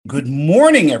Good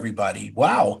morning, everybody.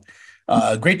 Wow.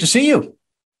 Great to see you.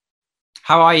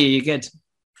 How are you? You good?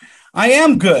 I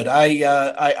am good.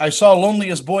 I saw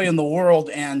Loneliest Boy in the World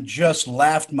and just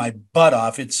laughed my butt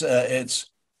off. It's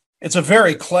a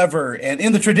very clever, and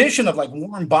in the tradition of like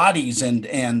Warm Bodies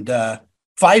and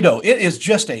Fido, it is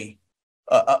just a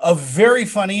very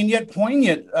funny and yet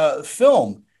poignant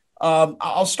film.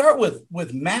 I'll start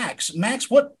with Max. Max,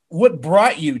 what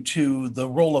brought you to the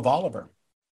role of Oliver?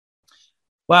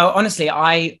 Well, honestly,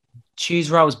 I choose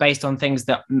roles based on things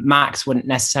that Max wouldn't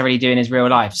necessarily do in his real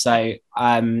life. So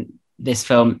this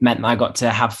film meant that I got to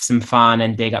have some fun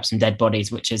and dig up some dead bodies,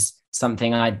 which is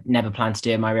something I never planned to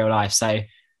do in my real life. So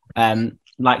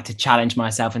like to challenge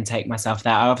myself and take myself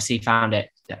there. I obviously found it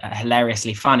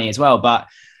hilariously funny as well, but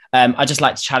I just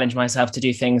like to challenge myself to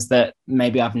do things that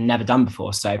maybe I've never done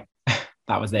before. So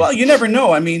that was Well, this. you never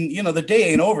know. I mean, the day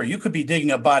ain't over. You could be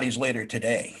digging up bodies later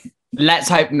today. Let's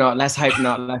hope not. Let's hope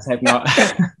not. Let's hope not.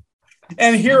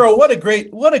 And Hero, what a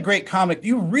great comic.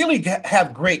 You really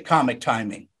have great comic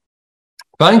timing.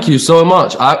 Thank you so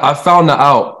much. I found that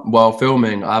out while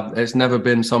filming. It's never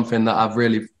been something that I've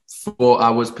really thought I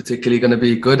was particularly going to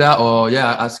be good at, or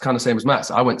yeah, it's kind of same as Max.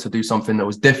 I went to do something that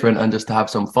was different and just to have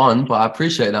some fun. But I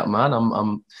appreciate that, man.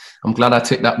 I'm glad I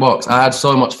ticked that box. I had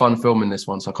so much fun filming this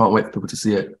one, so I can't wait for people to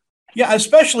see it. Yeah,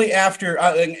 especially after,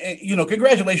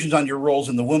 congratulations on your roles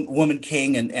in The Woman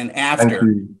King and Thank after,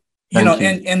 you. Thank you.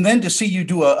 and then to see you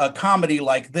do a comedy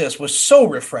like this was so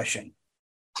refreshing.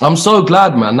 I'm so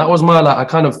glad, man. That was I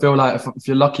kind of feel like if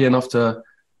you're lucky enough to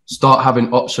start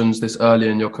having options this early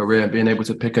in your career and being able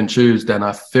to pick and choose, then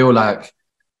I feel like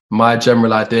my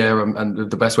general idea and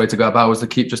the best way to go about it was to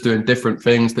keep just doing different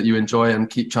things that you enjoy and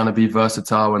keep trying to be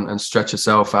versatile and stretch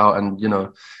yourself out and,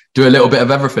 do a little bit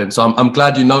of everything. So I'm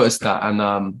glad you noticed that.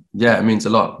 And yeah, it means a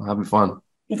lot. I'm having fun.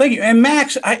 Well, thank you. And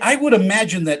Max, I would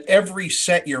imagine that every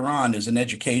set you're on is an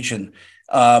education.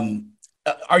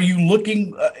 Are you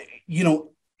looking,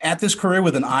 at this career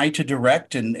with an eye to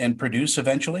direct and produce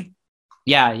eventually?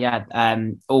 Yeah.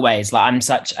 Always. Like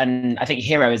and I think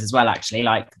Hero is as well, actually.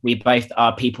 Like we both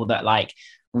are people that like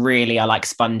really are like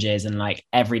sponges and like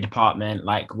every department,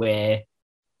 like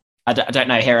I don't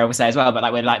know, Hero will say as well, but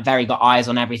like we're like very got eyes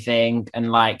on everything.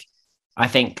 And like, I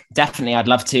think definitely I'd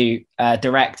love to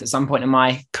direct at some point in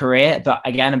my career. But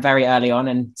again, I'm very early on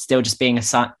and still just being a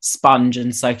sponge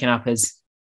and soaking up as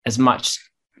much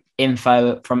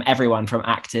info from everyone, from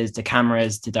actors to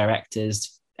cameras to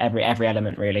directors, every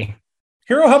element really.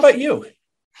 Hero, how about you?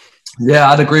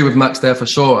 Yeah, I'd agree with Max there for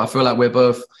sure. I feel like we're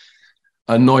both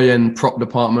annoying prop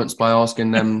departments by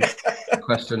asking them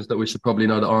questions that we should probably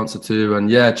know the answer to. And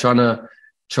yeah, trying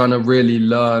to really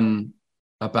learn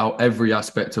about every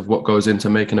aspect of what goes into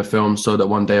making a film so that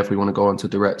one day if we want to go on to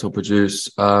direct or produce,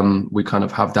 we kind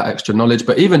of have that extra knowledge.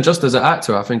 But even just as an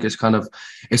actor, I think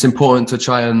it's important to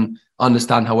try and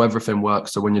understand how everything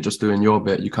works. So when you're just doing your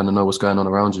bit, you kind of know what's going on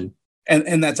around you.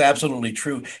 And that's absolutely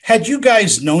true. Had you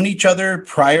guys known each other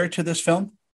prior to this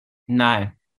film? No,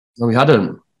 we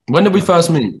hadn't. When did we first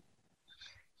meet?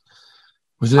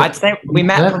 I'd say we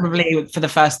met probably for the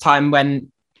first time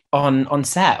when on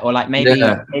set, or like maybe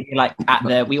like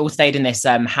we all stayed in this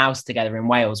house together in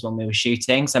Wales when we were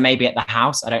shooting. So maybe at the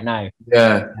house, I don't know.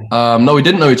 Yeah. No, we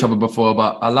didn't know each other before,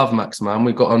 but I love Max, man.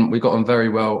 We got on very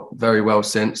well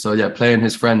since. So yeah, playing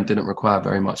his friend didn't require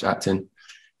very much acting.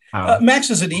 Max,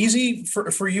 is it easy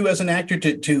for you as an actor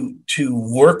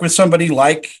to work with somebody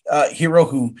like Hero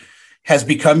who has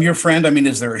become your friend? I mean,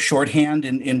 is there a shorthand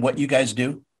in what you guys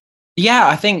do? Yeah,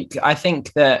 I think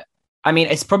that, I mean,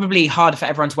 it's probably hard for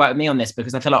everyone to work with me on this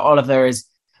because I feel like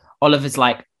Oliver's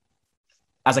like,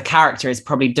 as a character, is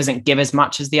probably doesn't give as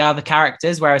much as the other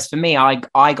characters. Whereas for me,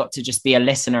 I got to just be a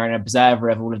listener and observer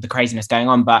of all of the craziness going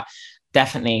on. But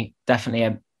definitely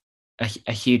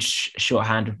a huge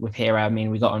shorthand with Hero. I mean,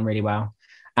 we got on really well.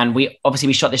 And we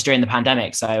shot this during the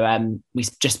pandemic. So we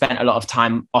just spent a lot of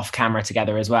time off camera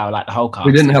together as well, like the whole cast.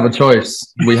 We didn't have a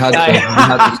choice. We had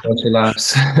to social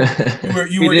lives.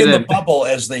 You were in the bubble,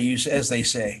 as they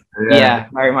say. Yeah,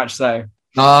 very much so.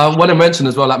 I want to mention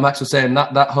as well, like Max was saying,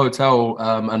 that hotel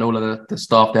and all of the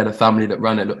staff there, the family that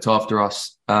ran it, looked after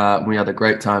us. We had a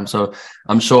great time. So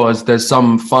I'm sure there's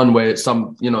some fun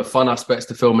fun aspects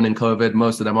to filming in COVID.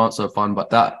 Most of them aren't so fun, but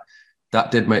that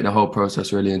did make the whole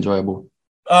process really enjoyable.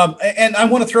 And I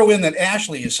want to throw in that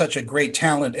Ashley is such a great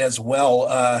talent as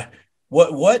well.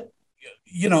 What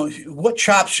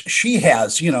chops she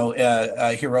has, Hero,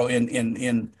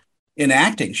 in in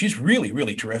acting. She's really,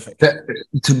 really terrific.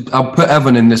 I'll put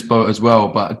Evan in this boat as well,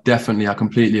 but definitely I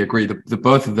completely agree. The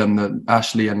both of them,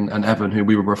 Ashley and Evan, who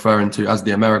we were referring to as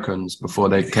the Americans before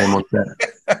they came on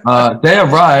set, they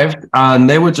arrived and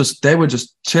they were just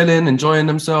chilling, enjoying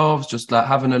themselves, just like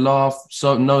having a laugh,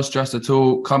 so no stress at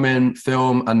all. Come in,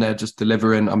 film, and they're just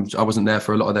delivering. I wasn't there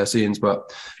for a lot of their scenes,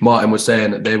 but Martin was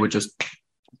saying that they were just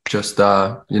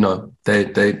you know,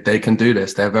 they can do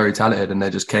this. They're very talented, and they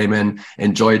just came in,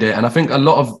 enjoyed it. And I think a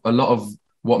lot of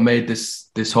what made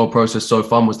this whole process so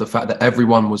fun was the fact that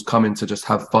everyone was coming to just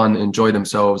have fun, enjoy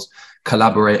themselves,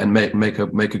 collaborate, and make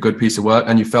a good piece of work.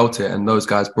 And you felt it. And those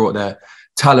guys brought their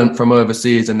talent from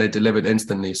overseas, and they delivered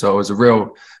instantly. So it was a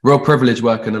real privilege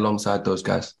working alongside those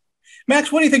guys. Max,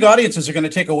 what do you think audiences are going to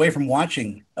take away from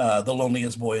watching The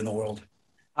Loneliest Boy in the World?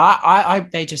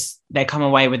 They come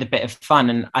away with a bit of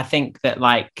fun, and I think that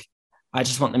like I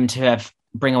just want them to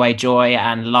bring away joy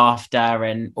and laughter,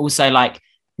 and also like,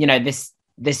 you know, this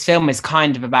film is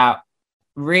kind of about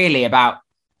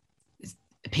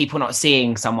people not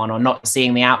seeing someone or not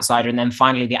seeing the outsider, and then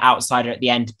finally the outsider at the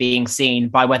end being seen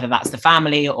by whether that's the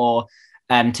family or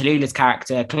Tallulah's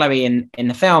character Chloe in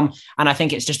the film. And I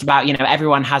think it's just about, you know,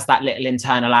 everyone has that little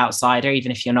internal outsider,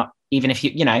 even if you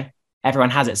know,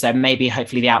 everyone has it. So maybe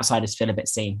hopefully the outsiders feel a bit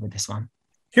seen with this one.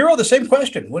 Hero, the same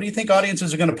question. What do you think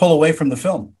audiences are going to pull away from the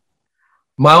film?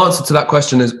 My answer to that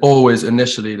question is always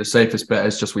initially the safest bet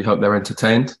is just we hope they're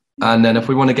entertained. And then if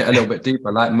we want to get a little bit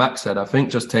deeper, like Max said, I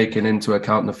think just taking into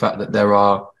account the fact that there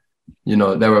are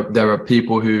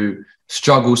people who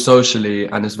struggle socially,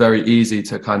 and it's very easy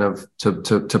to kind of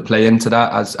to play into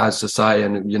that as society.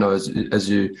 And, you know, as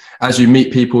you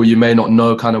meet people, you may not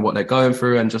know kind of what they're going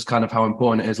through, and just kind of how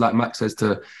important it is, like Max says,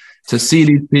 to see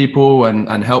these people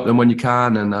and help them when you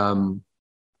can. And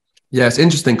yeah, it's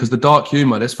interesting because the dark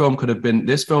humor, this film could have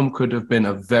been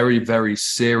a very, very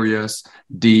serious,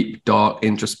 deep, dark,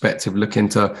 introspective look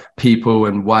into people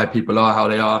and why people are how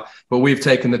they are. But we've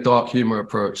taken the dark humor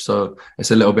approach, so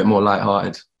it's a little bit more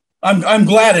lighthearted. I'm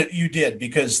glad you did,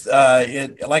 because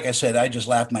like I said, I just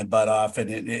laughed my butt off, and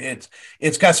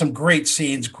it's got some great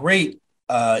scenes, great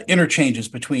interchanges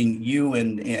between you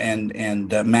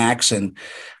and Max, and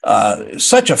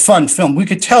such a fun film. We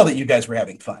could tell that you guys were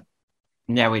having fun.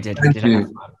 Yeah, we did. Thank you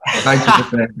for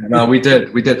saying that. No, we did.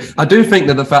 I do think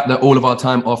that the fact that all of our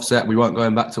time offset, we weren't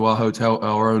going back to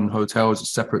our own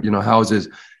hotels, separate, you know, houses,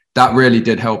 that really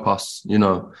did help us, you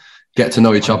know, get to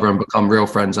know each other and become real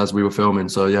friends as we were filming.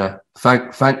 So yeah,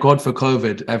 thank God for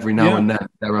COVID. Every now and then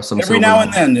there are some. Every now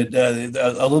and then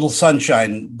a little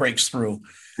sunshine breaks through.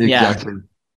 Exactly.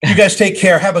 Yeah. You guys take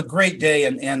care. Have a great day,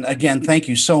 and again, thank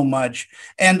you so much.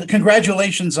 And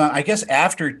congratulations on. I guess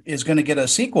After is going to get a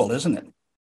sequel, isn't it?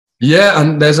 Yeah,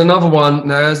 and there's another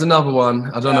one.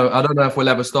 I don't know. I don't know if we'll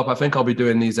ever stop. I think I'll be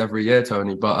doing these every year,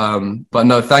 Tony. But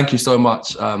no, thank you so much.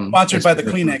 Sponsored by the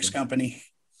Kleenex company.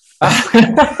 Take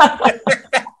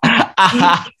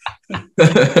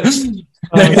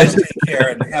care.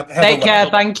 And have Take care.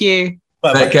 Thank you.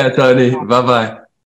 Bye-bye. Take care, Tony. Bye-bye.